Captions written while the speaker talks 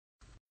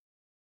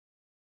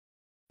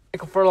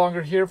Michael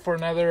Furlonger here for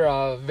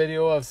another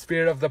video of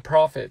Spirit of the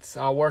Prophets.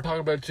 We're talking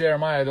about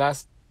Jeremiah.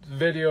 Last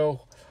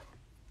video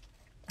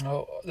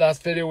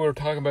we were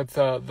talking about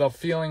the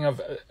feeling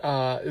of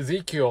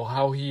Ezekiel,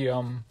 how he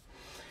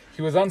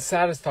was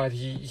unsatisfied.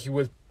 He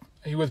was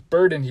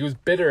burdened. He was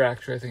bitter.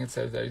 Actually, I think it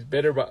says that he's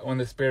bitter, but when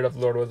the Spirit of the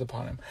Lord was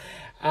upon him.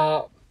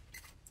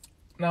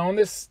 Now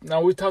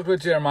we talked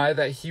about Jeremiah,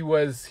 that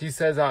he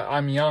says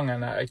I'm young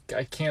and I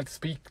can't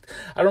speak.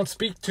 I don't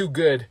speak too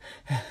good,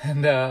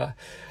 and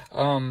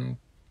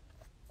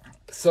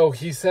so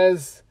he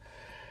says,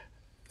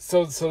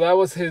 so that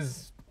was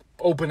his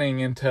opening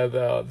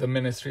into the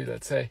ministry,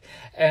 let's say.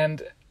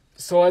 And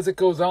so as it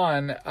goes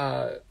on,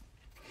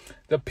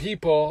 the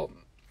people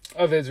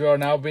of Israel are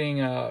now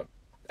being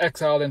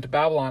exiled into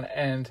Babylon,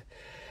 and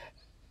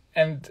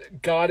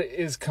God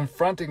is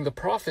confronting the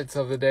prophets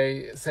of the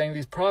day, saying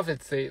these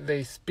prophets,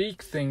 they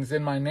speak things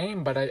in my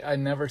name, but I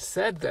never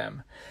said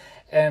them.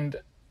 And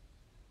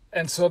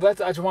so I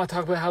just want to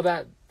talk about how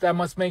that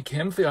must make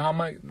him feel,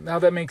 how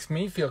that makes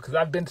me feel, because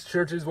I've been to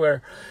churches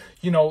where,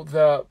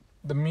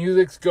 the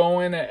music's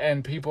going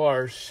and people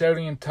are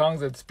shouting in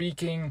tongues and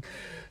speaking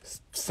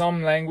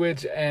some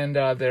language, and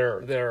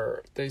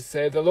they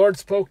say, the Lord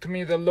spoke to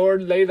me, the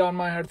Lord laid on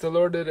my heart, the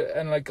Lord did it,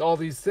 and like all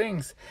these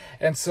things.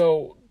 And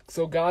so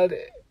God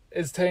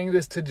is saying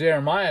this to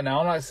Jeremiah.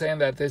 Now, I'm not saying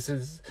that this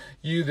is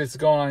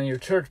going on in your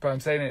church, but I'm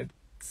saying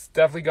it's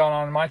definitely going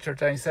on in my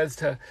church. And he says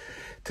to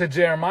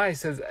Jeremiah, he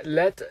says,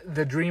 let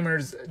the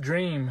dreamers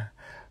dream,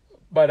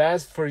 but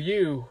as for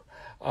you,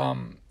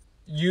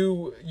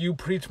 you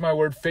preach my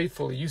word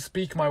faithfully, you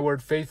speak my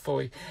word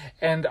faithfully.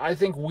 And I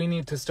think we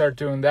need to start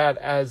doing that,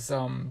 as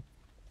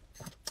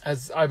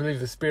I believe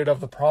the spirit of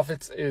the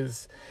prophets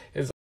is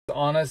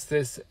on us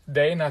this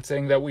day. Not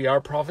saying that we are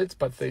prophets,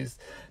 but this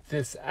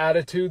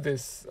attitude,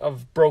 this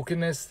of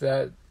brokenness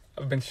that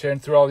I've been sharing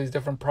through all these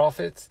different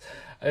prophets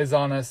is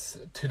on us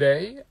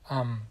today.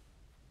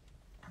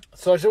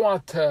 So I just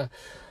want to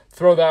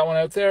throw that one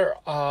out there.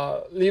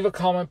 Leave a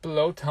comment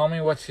below. Tell me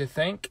what you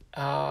think.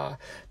 Tell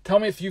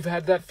me if you've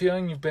had that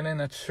feeling. You've been in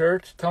a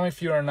church. Tell me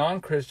if you're a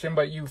non-Christian,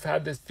 but you've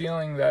had this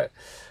feeling that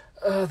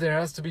there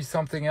has to be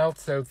something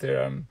else out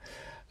there.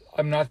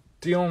 I'm not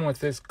dealing with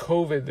this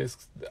COVID,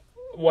 this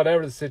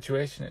whatever the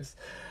situation is.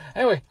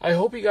 Anyway, I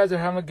hope you guys are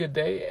having a good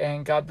day,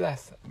 and God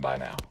bless. Bye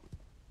now.